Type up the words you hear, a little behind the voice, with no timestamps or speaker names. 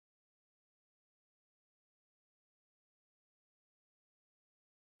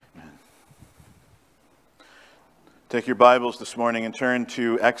Take your Bibles this morning and turn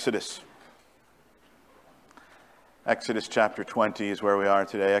to Exodus. Exodus chapter 20 is where we are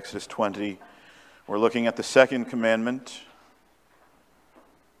today. Exodus 20. We're looking at the second commandment.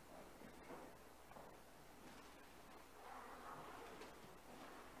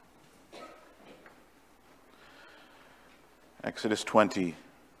 Exodus 20.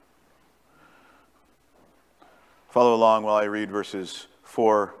 Follow along while I read verses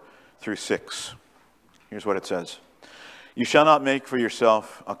 4 through 6. Here's what it says. You shall not make for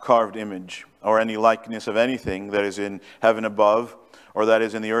yourself a carved image, or any likeness of anything that is in heaven above, or that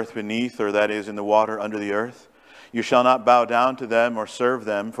is in the earth beneath, or that is in the water under the earth. You shall not bow down to them or serve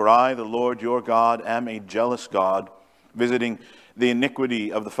them, for I, the Lord your God, am a jealous God, visiting the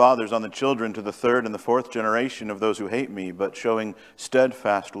iniquity of the fathers on the children to the third and the fourth generation of those who hate me, but showing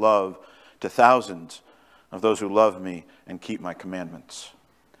steadfast love to thousands of those who love me and keep my commandments.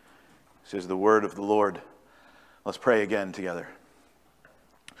 This is the word of the Lord. Let's pray again together.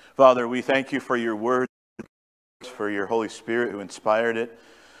 Father, we thank you for your word, for your Holy Spirit who inspired it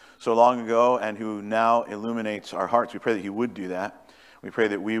so long ago and who now illuminates our hearts. We pray that you would do that. We pray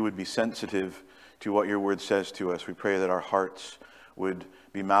that we would be sensitive to what your word says to us. We pray that our hearts would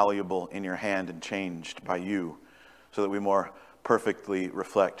be malleable in your hand and changed by you so that we more perfectly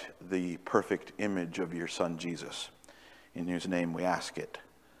reflect the perfect image of your Son, Jesus. In whose name we ask it.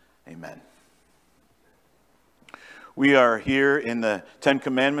 Amen. We are here in the Ten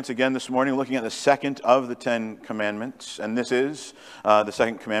Commandments again this morning, looking at the second of the Ten Commandments. And this is the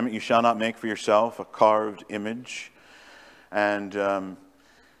second commandment. You shall not make for yourself a carved image. And of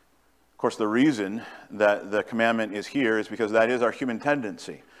course, the reason that the commandment is here is because that is our human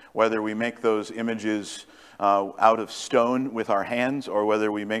tendency. Whether we make those images out of stone with our hands or whether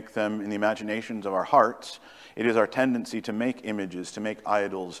we make them in the imaginations of our hearts, it is our tendency to make images, to make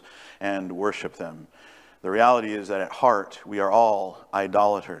idols and worship them. The reality is that at heart, we are all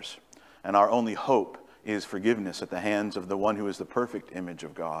idolaters, and our only hope is forgiveness at the hands of the one who is the perfect image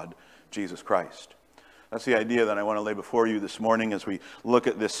of God, Jesus Christ. That's the idea that I want to lay before you this morning as we look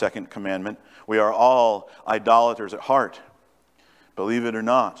at this second commandment. We are all idolaters at heart, believe it or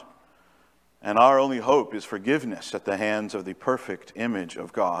not. And our only hope is forgiveness at the hands of the perfect image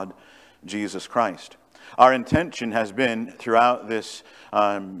of God, Jesus Christ. Our intention has been throughout this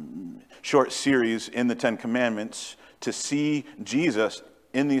short series in the Ten Commandments to see Jesus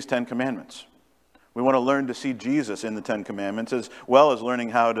in these Ten Commandments. We want to learn to see Jesus in the Ten Commandments as well as learning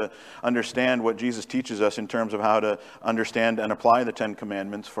how to understand what Jesus teaches us in terms of how to understand and apply the Ten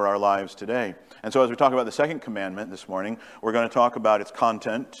Commandments for our lives today. And so as we talk about the second commandment this morning, we're going to talk about its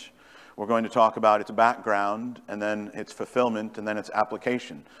content. We're going to talk about its background, and then its fulfillment, and then its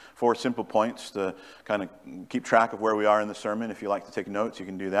application. 4 simple points to kind of keep track of where we are in the sermon. If you like to take notes, you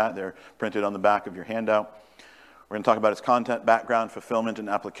can do that. They're printed on the back of your handout. We're going to talk about its content, background, fulfillment, and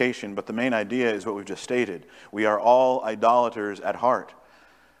application. But the main idea is what we've just stated. We are all idolaters at heart.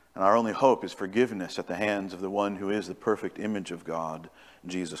 And our only hope is forgiveness at the hands of the one who is the perfect image of God,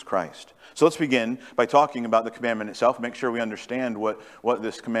 Jesus Christ. So let's begin by talking about the commandment itself. Make sure we understand what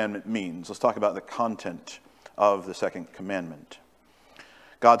this commandment means. Let's talk about the content of the second commandment.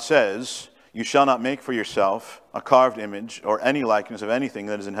 God says, you shall not make for yourself a carved image or any likeness of anything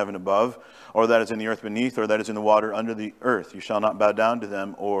that is in heaven above, or that is in the earth beneath, or that is in the water under the earth. You shall not bow down to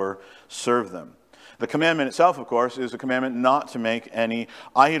them or serve them. The commandment itself, of course, is a commandment not to make any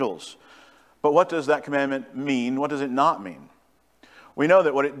idols. But what does that commandment mean? What does it not mean? We know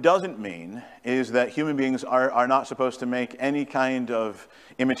that what it doesn't mean is that human beings are not supposed to make any kind of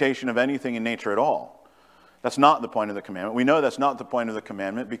imitation of anything in nature at all. That's not the point of the commandment. We know that's not the point of the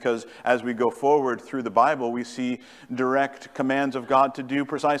commandment because as we go forward through the Bible, we see direct commands of God to do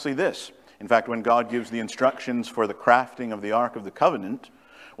precisely this. In fact, when God gives the instructions for the crafting of the Ark of the Covenant,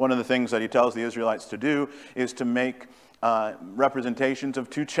 one of the things that he tells the Israelites to do is to make representations of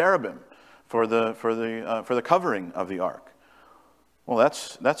 2 cherubim for the covering of the ark. Well,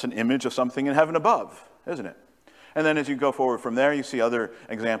 that's an image of something in heaven above, isn't it? And then as you go forward from there, you see other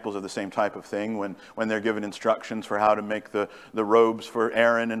examples of the same type of thing. When they're given instructions for how to make the robes for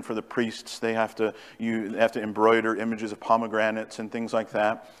Aaron and for the priests, they have to embroider images of pomegranates and things like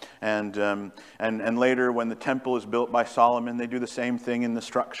that. And later, when the temple is built by Solomon, they do the same thing in the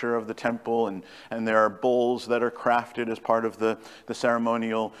structure of the temple. And there are bowls that are crafted as part of the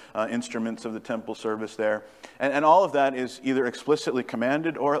ceremonial instruments of the temple service there. And all of that is either explicitly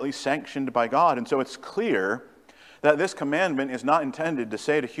commanded or at least sanctioned by God. And so it's clear that this commandment is not intended to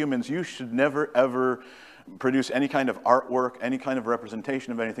say to humans, you should never, ever produce any kind of artwork, any kind of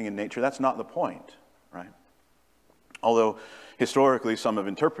representation of anything in nature. That's not the point, right? Although historically some have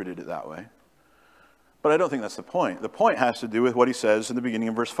interpreted it that way. But I don't think that's the point. The point has to do with what he says in the beginning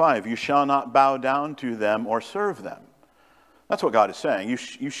of verse 5. You shall not bow down to them or serve them. That's what God is saying.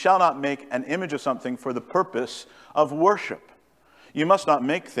 You shall not make an image of something for the purpose of worship. You must not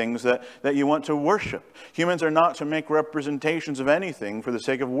make things that you want to worship. Humans are not to make representations of anything for the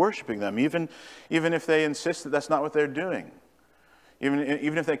sake of worshiping them, even if they insist that that's not what they're doing.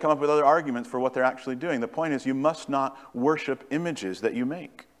 Even if they come up with other arguments for what they're actually doing. The point is, you must not worship images that you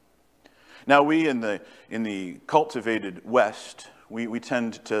make. Now, we in the cultivated West, we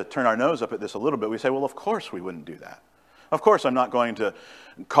tend to turn our nose up at this a little bit. We say, well, of course we wouldn't do that. Of course I'm not going to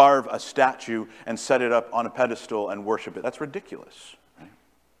carve a statue and set it up on a pedestal and worship it. That's ridiculous. Right?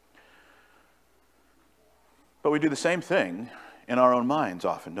 But we do the same thing in our own minds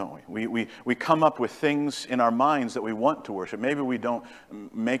often, don't we? We come up with things in our minds that we want to worship. Maybe we don't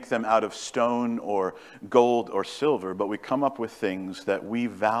make them out of stone or gold or silver, but we come up with things that we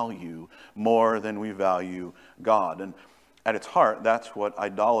value more than we value God. And at its heart, that's what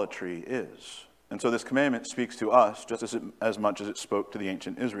idolatry is. And so this commandment speaks to us just as much as it spoke to the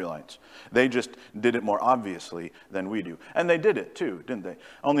ancient Israelites. They just did it more obviously than we do. And they did it too, didn't they?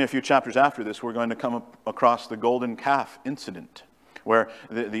 Only a few chapters after this, we're going to come across the golden calf incident, where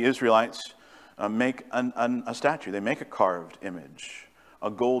the Israelites make a statue. They make a carved image,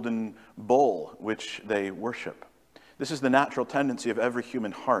 a golden bull, which they worship. This is the natural tendency of every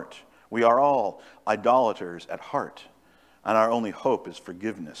human heart. We are all idolaters at heart, and our only hope is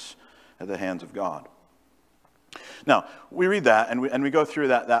forgiveness at the hands of God. Now, we read that and we go through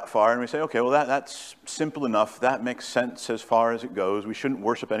that far and we say, okay, well, that's simple enough. That makes sense as far as it goes. We shouldn't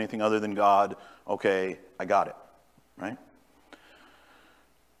worship anything other than God. Okay, I got it, right?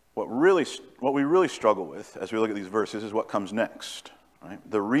 What we really struggle with as we look at these verses is what comes next, right?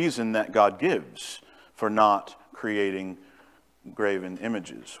 The reason that God gives for not creating graven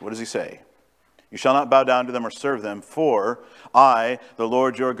images. What does he say? You shall not bow down to them or serve them, for I, the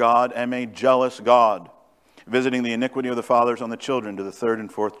Lord your God, am a jealous God, visiting the iniquity of the fathers on the children to the third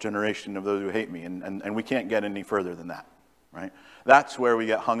and fourth generation of those who hate me. And we can't get any further than that, right? That's where we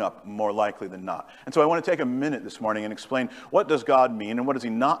get hung up more likely than not. And so I want to take a minute this morning and explain what does God mean and what does he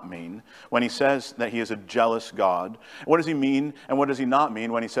not mean when he says that he is a jealous God. What does he mean and what does he not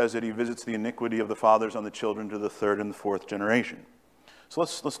mean when he says that he visits the iniquity of the fathers on the children to the third and the fourth generation? So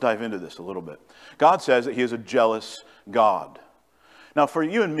let's dive into this a little bit. God says that he is a jealous God. Now, for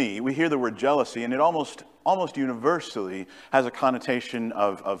you and me, we hear the word jealousy, and it almost universally has a connotation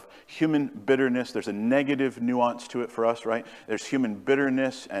of human bitterness. There's a negative nuance to it for us, right? There's human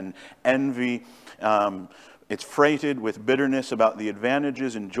bitterness and envy. It's freighted with bitterness about the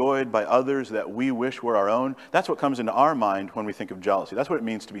advantages enjoyed by others that we wish were our own. That's what comes into our mind when we think of jealousy. That's what it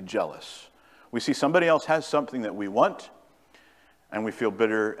means to be jealous. We see somebody else has something that we want, and we feel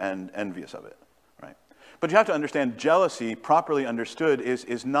bitter and envious of it, right? But you have to understand, jealousy, properly understood,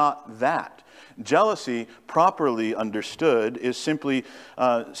 is not that. Jealousy, properly understood, is simply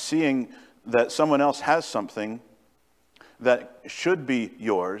seeing that someone else has something that should be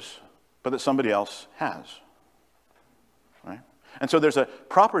yours, but that somebody else has, right? And so there's a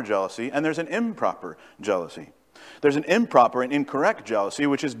proper jealousy, and there's an improper jealousy. There's an improper and incorrect jealousy,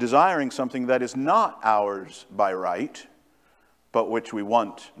 which is desiring something that is not ours by right, but which we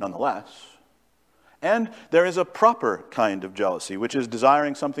want nonetheless. And there is a proper kind of jealousy, which is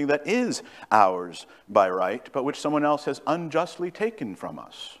desiring something that is ours by right, but which someone else has unjustly taken from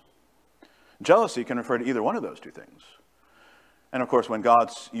us. Jealousy can refer to either one of those two things. And of course, when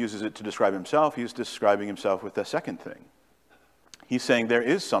God uses it to describe himself, he's describing himself with the second thing. He's saying there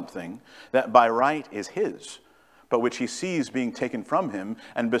is something that by right is his, but which he sees being taken from him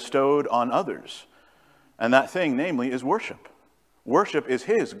and bestowed on others. And that thing, namely, is worship. Worship is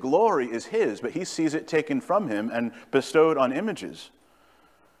his, glory is his, but he sees it taken from him and bestowed on images.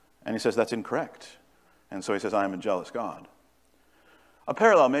 And he says that's incorrect. And so he says, I am a jealous God. A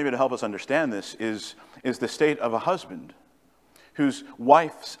parallel, maybe to help us understand this, is the state of a husband whose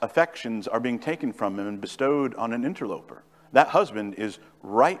wife's affections are being taken from him and bestowed on an interloper. That husband is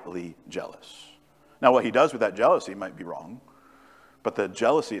rightly jealous. Now, what he does with that jealousy might be wrong, but the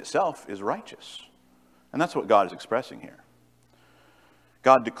jealousy itself is righteous. And that's what God is expressing here.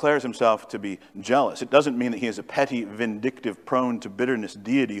 God declares himself to be jealous. It doesn't mean that he is a petty, vindictive, prone to bitterness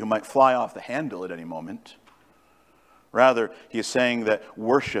deity who might fly off the handle at any moment. Rather, he is saying that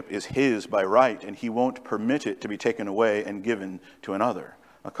worship is his by right, and he won't permit it to be taken away and given to another,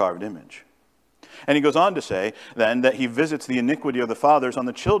 a carved image. And he goes on to say, then, that he visits the iniquity of the fathers on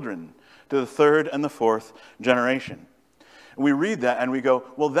the children to the third and the fourth generation. We read that and we go,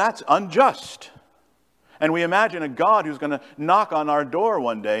 well, that's unjust. And we imagine a God who's going to knock on our door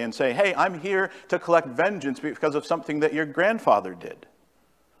one day and say, hey, I'm here to collect vengeance because of something that your grandfather did.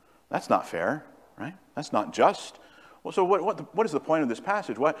 That's not fair, right? That's not just. Well, so what is the point of this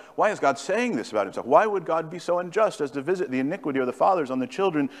passage? Why is God saying this about himself? Why would God be so unjust as to visit the iniquity of the fathers on the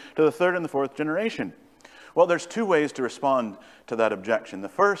children to the third and the fourth generation? Well, there's two ways to respond to that objection. The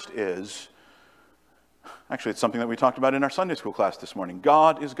first is, actually, it's something that we talked about in our Sunday school class this morning.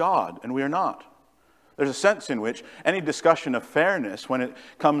 God is God, and we are not. There's a sense in which any discussion of fairness, when it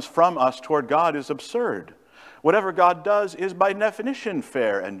comes from us toward God, is absurd. Whatever God does is by definition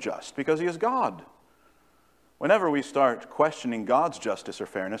fair and just, because he is God. Whenever we start questioning God's justice or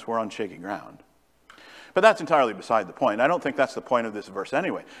fairness, we're on shaky ground. But that's entirely beside the point. I don't think that's the point of this verse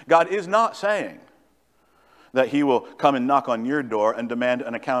anyway. God is not saying that he will come and knock on your door and demand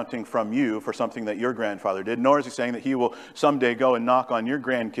an accounting from you for something that your grandfather did, nor is he saying that he will someday go and knock on your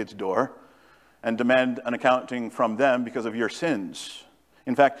grandkids' door and demand an accounting from them because of your sins.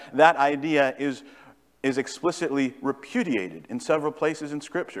 In fact, that idea is explicitly repudiated in several places in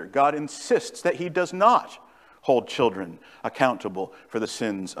Scripture. God insists that he does not hold children accountable for the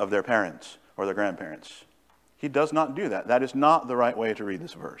sins of their parents or their grandparents. He does not do that. That is not the right way to read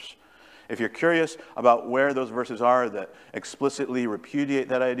this verse. If you're curious about where those verses are that explicitly repudiate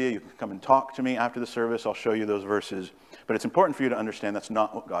that idea, you can come and talk to me after the service. I'll show you those verses. But it's important for you to understand that's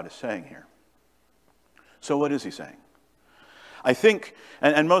not what God is saying here. So what is he saying? I think,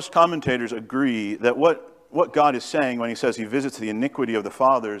 and most commentators agree, that what God is saying when he says he visits the iniquity of the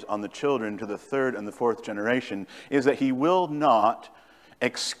fathers on the children to the third and the fourth generation is that he will not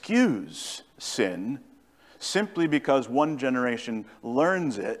excuse sin simply because one generation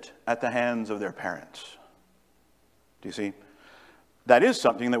learns it at the hands of their parents. Do you see? That is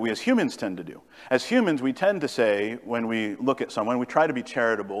something that we as humans tend to do. As humans, we tend to say, when we look at someone, we try to be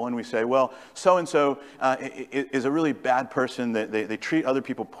charitable, and we say, well, so-and-so is a really bad person. They treat other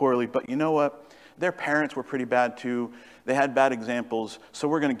people poorly, but you know what? Their parents were pretty bad too. They had bad examples, so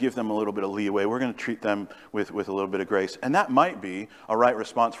we're going to give them a little bit of leeway. We're going to treat them with a little bit of grace. And that might be a right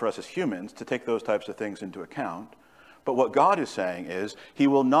response for us as humans to take those types of things into account. But what God is saying is he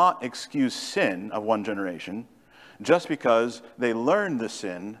will not excuse sin of one generation just because they learned the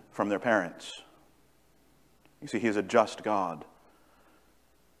sin from their parents. You see, he is a just God.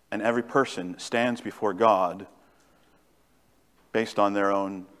 And every person stands before God based on their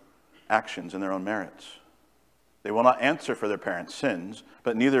own actions and their own merits. They will not answer for their parents' sins,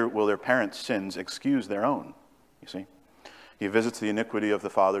 but neither will their parents' sins excuse their own. You see? He visits the iniquity of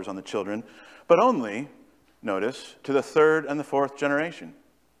the fathers on the children, but only, notice, to the third and the fourth generation.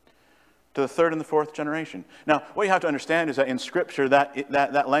 To the third and the fourth generation. Now, what you have to understand is that in Scripture,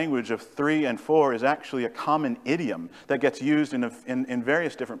 that language of 3 and 4 is actually a common idiom that gets used in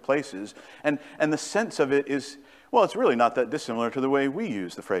various different places. And the sense of it is, well, it's really not that dissimilar to the way we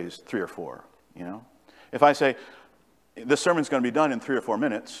use the phrase 3 or 4, you know? If I say, this sermon's going to be done in 3 or 4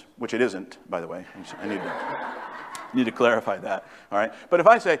 minutes, which it isn't, by the way. I need to clarify that, all right? But if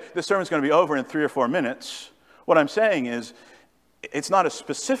I say, this sermon's going to be over in 3 or 4 minutes, what I'm saying is, it's not a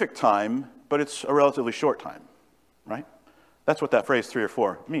specific time, but it's a relatively short time, right? That's what that phrase 3 or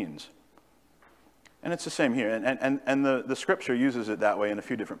 4 means. And it's the same here. And the Scripture uses it that way in a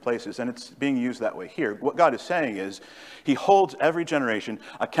few different places, and it's being used that way here. What God is saying is, he holds every generation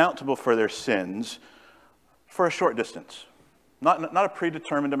accountable for their sins for a short distance. Not a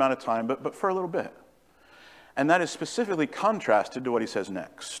predetermined amount of time, but for a little bit. And that is specifically contrasted to what he says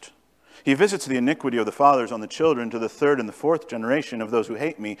next. He visits the iniquity of the fathers on the children to the third and the fourth generation of those who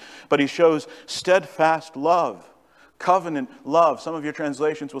hate me, but he shows steadfast love, covenant love. Some of your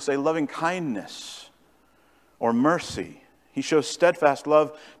translations will say loving kindness or mercy. He shows steadfast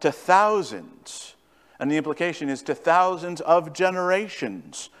love to thousands, and the implication is to thousands of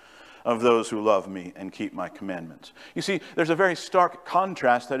generations of those who love me and keep my commandments. You see, there's a very stark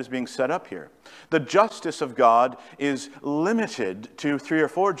contrast that is being set up here. The justice of God is limited to 3 or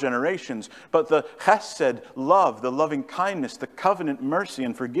 4 generations, but the chesed love, the loving kindness, the covenant mercy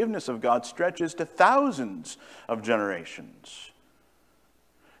and forgiveness of God stretches to thousands of generations.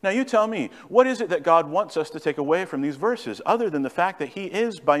 Now you tell me, what is it that God wants us to take away from these verses, other than the fact that he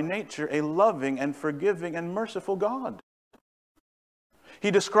is by nature a loving and forgiving and merciful God? He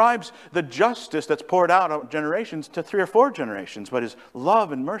describes the justice that's poured out on generations to 3 or 4 generations, but his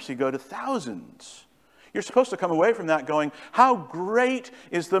love and mercy go to thousands. You're supposed to come away from that going, how great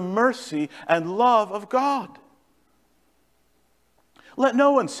is the mercy and love of God? Let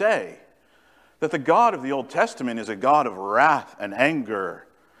no one say that the God of the Old Testament is a God of wrath and anger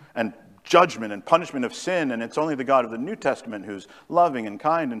and judgment and punishment of sin, and it's only the God of the New Testament who's loving and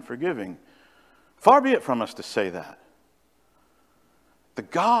kind and forgiving. Far be it from us to say that. The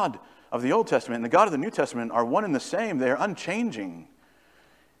God of the Old Testament and the God of the New Testament are one and the same. They are unchanging.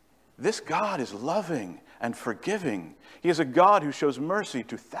 This God is loving and forgiving. He is a God who shows mercy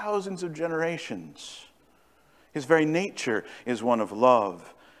to thousands of generations. His very nature is one of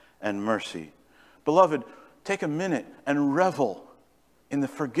love and mercy. Beloved, take a minute and revel in the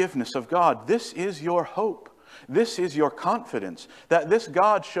forgiveness of God. This is your hope. This is your confidence that this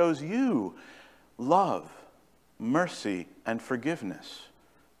God shows you love, mercy, and forgiveness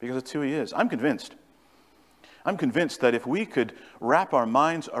because it's who He is. I'm convinced that if we could wrap our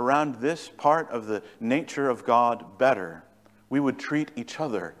minds around this part of the nature of God better, we would treat each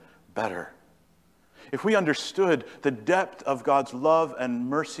other better. If we understood the depth of God's love and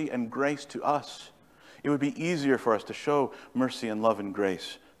mercy and grace to us, it would be easier for us to show mercy and love and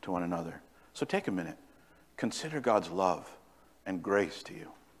grace to one another. So take a minute. Consider God's love and grace to you.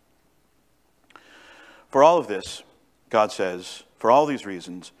 For all of this, God says, for all these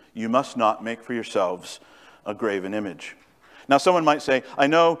reasons, you must not make for yourselves a graven image. Now, someone might say, I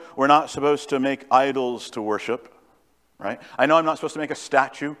know we're not supposed to make idols to worship, right? I know I'm not supposed to make a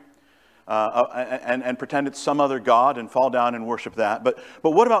statue and pretend it's some other god and fall down and worship that. But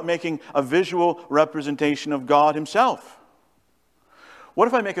what about making a visual representation of God Himself? What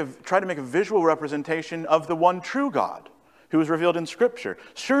if I try to make a visual representation of the one true God who is revealed in Scripture?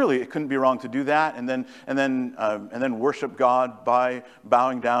 Surely it couldn't be wrong to do that and then worship God by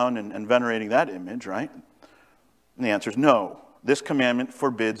bowing down and venerating that image, right? And the answer is no. This commandment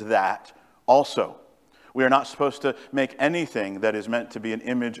forbids that also. We are not supposed to make anything that is meant to be an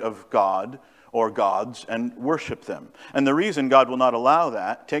image of God or gods and worship them. And the reason God will not allow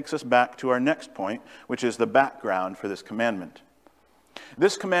that takes us back to our next point, which is the background for this commandment.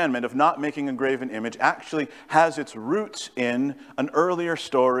 This commandment of not making a graven image actually has its roots in an earlier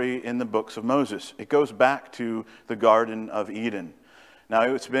story in the books of Moses. It goes back to the Garden of Eden. Now,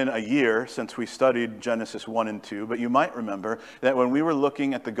 it's been a year since we studied Genesis 1 and 2, but you might remember that when we were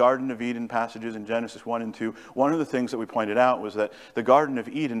looking at the Garden of Eden passages in Genesis 1 and 2, one of the things that we pointed out was that the Garden of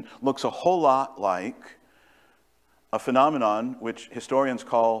Eden looks a whole lot like a phenomenon which historians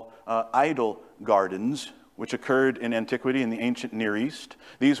call idol gardens, which occurred in antiquity in the ancient Near East.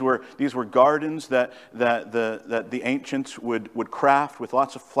 These were gardens that the ancients would craft with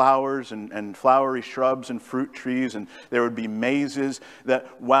lots of flowers and flowery shrubs and fruit trees, and there would be mazes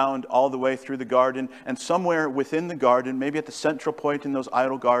that wound all the way through the garden, and somewhere within the garden, maybe at the central point in those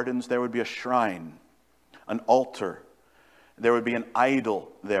idol gardens, there would be a shrine, an altar. There would be an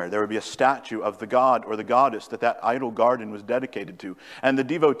idol there. There would be a statue of the god or the goddess that idol garden was dedicated to. And the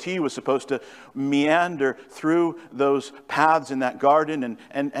devotee was supposed to meander through those paths in that garden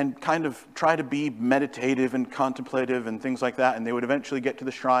and kind of try to be meditative and contemplative and things like that. And they would eventually get to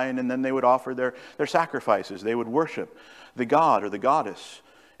the shrine, and then they would offer their sacrifices. They would worship the god or the goddess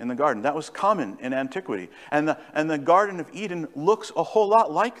in the garden. That was common in antiquity. And the Garden of Eden looks a whole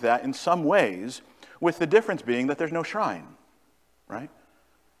lot like that in some ways, with the difference being that there's no shrine. Right?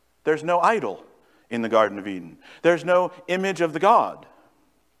 There's no idol in the Garden of Eden. There's no image of the God.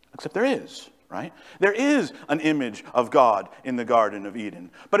 Except there is, right? There is an image of God in the Garden of Eden.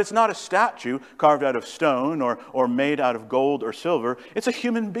 But it's not a statue carved out of stone or made out of gold or silver. It's a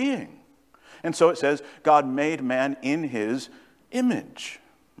human being. And so it says, God made man in His image,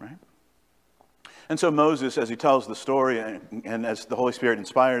 right? And so Moses, as he tells the story, and as the Holy Spirit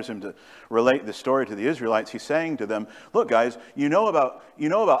inspires him to relate the story to the Israelites, he's saying to them, look guys, you know about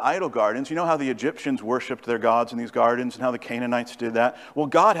idol gardens. You know how the Egyptians worshipped their gods in these gardens and how the Canaanites did that? Well,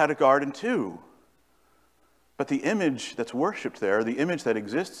 God had a garden too. But the image that's worshipped there, the image that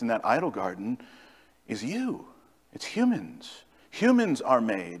exists in that idol garden, is you. It's humans. Humans are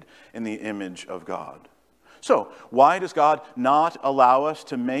made in the image of God. So, why does God not allow us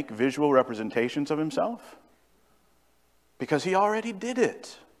to make visual representations of Himself? Because He already did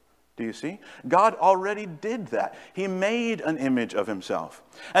it. Do you see? God already did that. He made an image of Himself.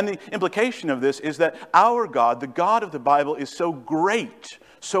 And the implication of this is that our God, the God of the Bible, is so great,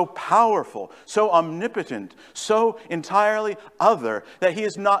 so powerful, so omnipotent, so entirely other, that He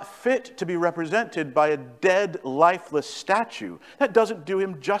is not fit to be represented by a dead, lifeless statue. That doesn't do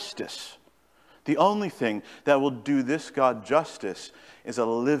Him justice. The only thing that will do this God justice is a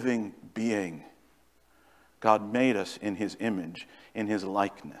living being. God made us in His image, in His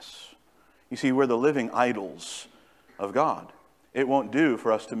likeness. You see, we're the living idols of God. It won't do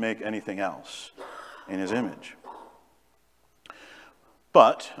for us to make anything else in His image.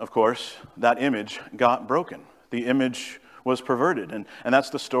 But, of course, that image got broken. The image was perverted, and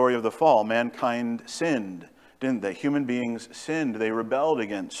that's the story of the fall. Mankind sinned, didn't they? Human beings sinned. They rebelled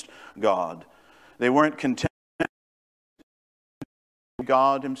against God. They weren't content.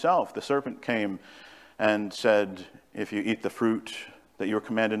 God himself, the serpent, came and said, if you eat the fruit that you were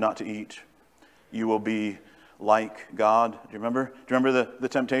commanded not to eat, you will be like God. Do you remember? Do you remember the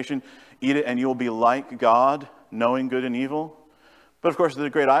temptation? Eat it and you will be like God, knowing good and evil. But of course,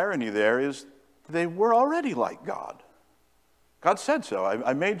 the great irony there is they were already like God. God said so.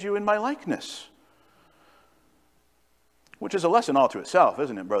 I made you in my likeness. Which is a lesson all to itself,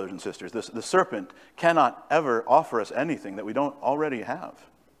 isn't it, brothers and sisters? The serpent cannot ever offer us anything that we don't already have.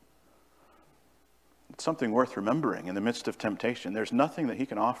 It's something worth remembering in the midst of temptation. There's nothing that he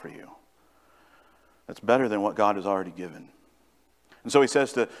can offer you that's better than what God has already given. And so he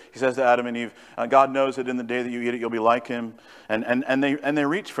says to Adam and Eve, God knows that in the day that you eat it, you'll be like him. And they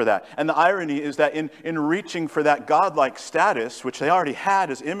reach for that. And the irony is that in reaching for that godlike status, which they already had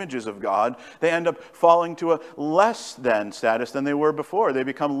as images of God, they end up falling to a less than status than they were before. They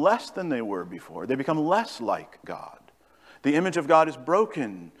become less than they were before. They become less like God. The image of God is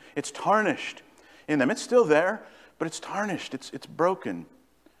broken. It's tarnished in them. It's still there, but it's tarnished. It's broken.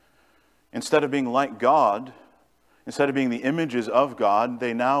 Instead of being like God, instead of being the images of God,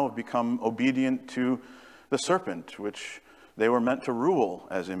 they now have become obedient to the serpent, which they were meant to rule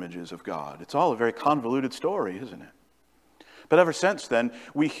as images of God. It's all a very convoluted story, isn't it? But ever since then,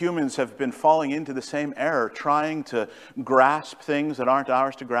 we humans have been falling into the same error, trying to grasp things that aren't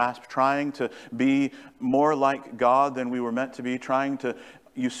ours to grasp, trying to be more like God than we were meant to be, trying to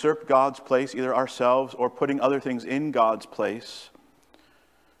usurp God's place, either ourselves or putting other things in God's place.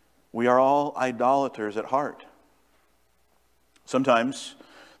 We are all idolaters at heart. Sometimes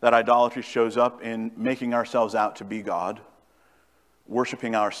that idolatry shows up in making ourselves out to be God,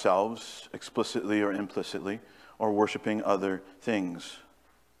 worshiping ourselves explicitly or implicitly, or worshiping other things.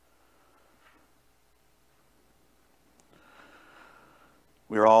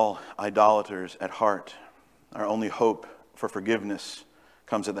 We are all idolaters at heart. Our only hope for forgiveness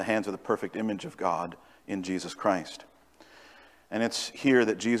comes at the hands of the perfect image of God in Jesus Christ. And it's here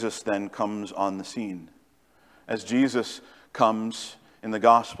that Jesus then comes on the scene. As Jesus comes in the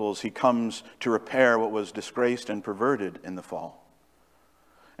Gospels, he comes to repair what was disgraced and perverted in the fall.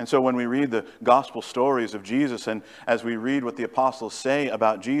 And so when we read the gospel stories of Jesus, and as we read what the apostles say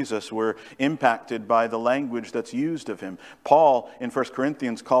about Jesus, we're impacted by the language that's used of him. Paul in 1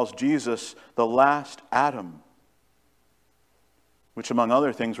 Corinthians calls Jesus the last Adam, which among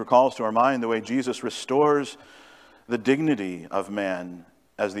other things recalls to our mind the way Jesus restores the dignity of man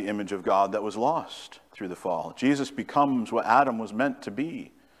as the image of God that was lost through the fall. Jesus becomes what Adam was meant to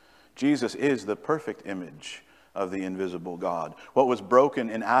be. Jesus is the perfect image of the invisible God. What was broken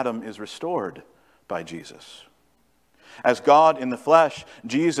in Adam is restored by Jesus. As God in the flesh,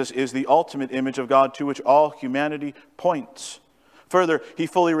 Jesus is the ultimate image of God to which all humanity points. Further, he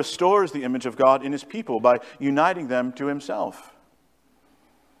fully restores the image of God in his people by uniting them to himself.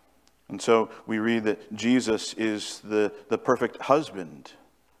 And so we read that Jesus is the perfect husband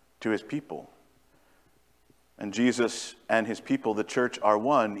to his people. And Jesus and his people, the church, are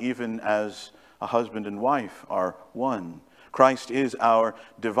one, even as a husband and wife are one. Christ is our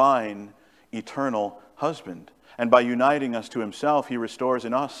divine, eternal husband. And by uniting us to himself, he restores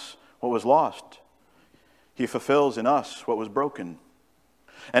in us what was lost. He fulfills in us what was broken.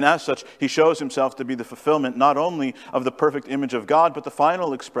 And as such, he shows himself to be the fulfillment not only of the perfect image of God, but the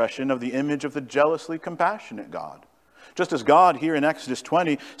final expression of the image of the jealously compassionate God. Just as God here in Exodus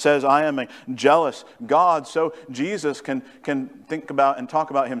 20 says, I am a jealous God, so Jesus can think about and talk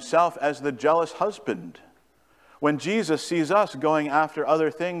about himself as the jealous husband. When Jesus sees us going after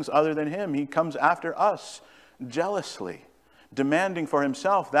other things other than him, he comes after us jealously, demanding for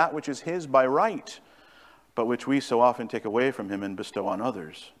himself that which is his by right, but which we so often take away from him and bestow on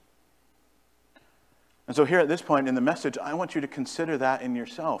others. And so here at this point in the message, I want you to consider that in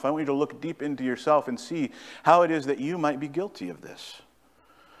yourself. I want you to look deep into yourself and see how it is that you might be guilty of this,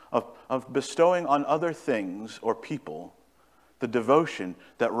 of bestowing on other things or people the devotion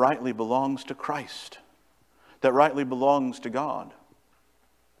that rightly belongs to Christ, that rightly belongs to God.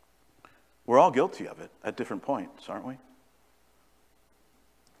 We're all guilty of it at different points, aren't we?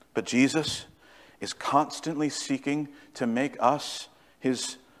 But Jesus is constantly seeking to make us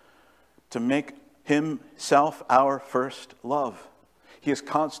himself our first love. He is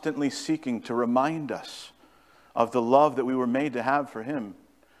constantly seeking to remind us of the love that we were made to have for him.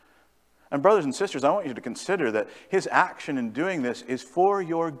 And brothers and sisters, I want you to consider that his action in doing this is for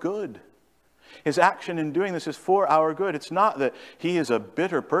your good. His action in doing this is for our good. It's not that he is a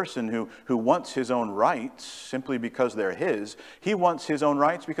bitter person who wants his own rights simply because they're his. He wants his own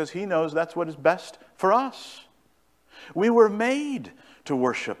rights because he knows that's what is best for us. We were made to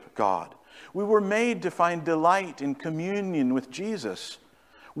worship God. We were made to find delight in communion with Jesus.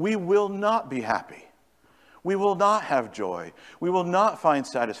 We will not be happy. We will not have joy. We will not find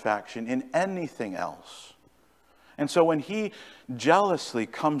satisfaction in anything else. And so when he jealously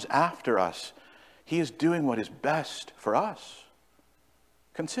comes after us, he is doing what is best for us.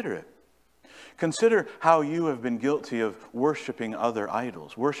 Consider it. Consider how you have been guilty of worshiping other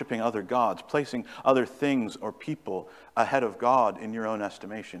idols, worshiping other gods, placing other things or people ahead of God in your own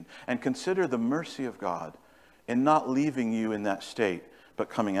estimation. And consider the mercy of God in not leaving you in that state, but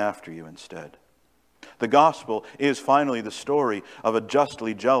coming after you instead. The gospel is finally the story of a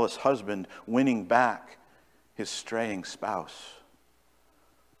justly jealous husband winning back his straying spouse.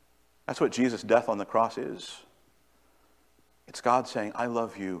 That's what Jesus' death on the cross is. It's God saying, I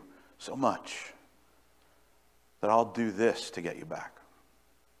love you so much that I'll do this to get you back.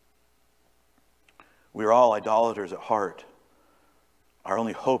 We are all idolaters at heart. Our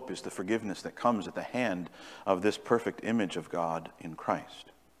only hope is the forgiveness that comes at the hand of this perfect image of God in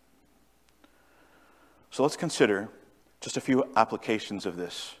Christ. So let's consider just a few applications of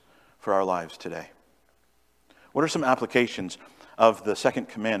this for our lives today. What are some applications of the second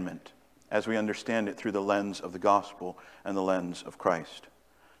commandment as we understand it through the lens of the gospel and the lens of Christ?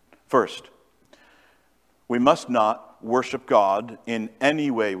 First, we must not worship God in any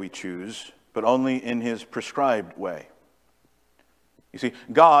way we choose, but only in his prescribed way. You see,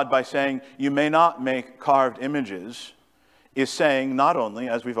 God, by saying you may not make carved images, is saying not only,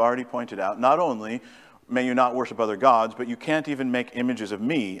 as we've already pointed out, not only may you not worship other gods, but you can't even make images of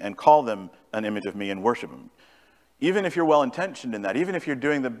me and call them an image of me and worship them. Even if you're well-intentioned in that, even if you're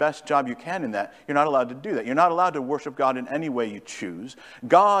doing the best job you can in that, you're not allowed to do that. You're not allowed to worship God in any way you choose.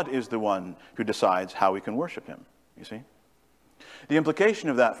 God is the one who decides how we can worship him, you see? The implication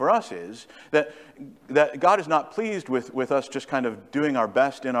of that for us is that God is not pleased with us just kind of doing our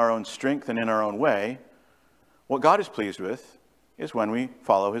best in our own strength and in our own way. What God is pleased with is when we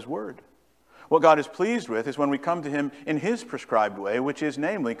follow his word. What God is pleased with is when we come to him in his prescribed way, which is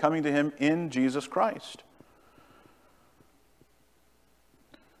namely coming to him in Jesus Christ.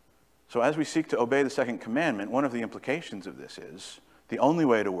 So as we seek to obey the second commandment, one of the implications of this is the only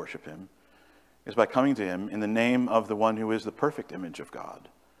way to worship him is by coming to him in the name of the one who is the perfect image of God.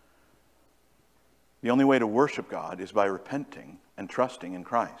 The only way to worship God is by repenting and trusting in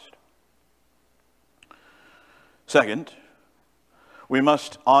Christ. Second, we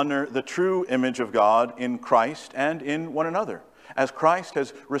must honor the true image of God in Christ and in one another. As Christ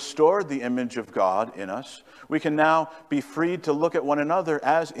has restored the image of God in us, we can now be freed to look at one another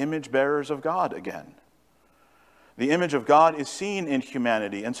as image bearers of God again. The image of God is seen in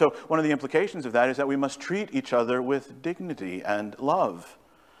humanity, and so one of the implications of that is that we must treat each other with dignity and love.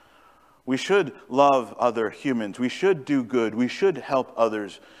 We should love other humans. We should do good. We should help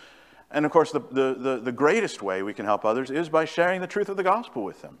others. And of course, the greatest way we can help others is by sharing the truth of the gospel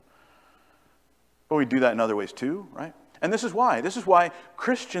with them. But we do that in other ways too, right? And this is why. This is why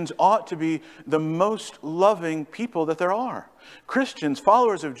Christians ought to be the most loving people that there are. Christians,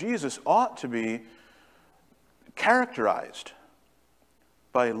 followers of Jesus, ought to be characterized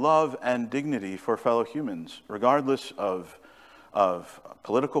by love and dignity for fellow humans, regardless of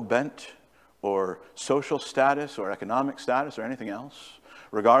political bent or social status or economic status or anything else.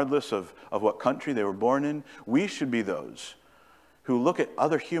 Regardless of what country they were born in, we should be those who look at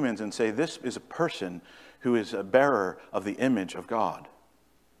other humans and say, this is a person who is a bearer of the image of God.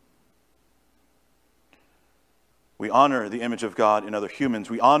 We honor the image of God in other humans.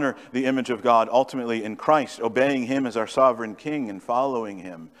 We honor the image of God ultimately in Christ, obeying him as our sovereign king and following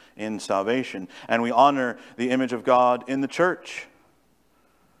him in salvation. And we honor the image of God in the church.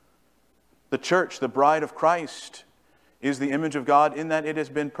 The church, the bride of Christ, is the image of God in that it has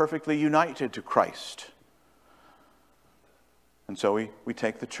been perfectly united to Christ. And so we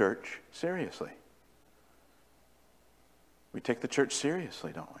take the church seriously. We take the church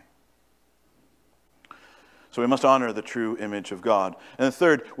seriously, don't we? So we must honor the true image of God. And the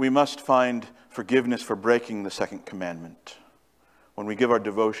third, we must find forgiveness for breaking the second commandment. When we give our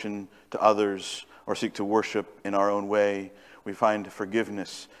devotion to others or seek to worship in our own way, we find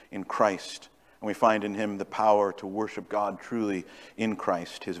forgiveness in Christ. And we find in him the power to worship God truly in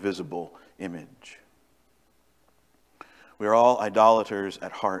Christ, his visible image. We are all idolaters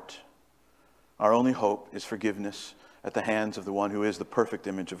at heart. Our only hope is forgiveness at the hands of the one who is the perfect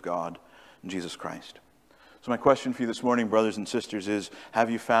image of God, Jesus Christ. So my question for you this morning, brothers and sisters, is, have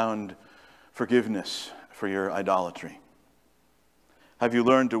you found forgiveness for your idolatry? Have you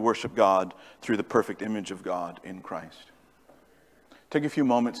learned to worship God through the perfect image of God in Christ? Take a few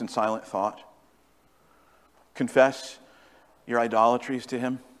moments in silent thought. Confess your idolatries to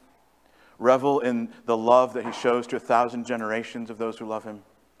him. revel in the love that he shows to 1,000 generations of those who love him.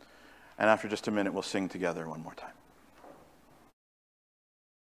 And after just a minute, we'll sing together one more time.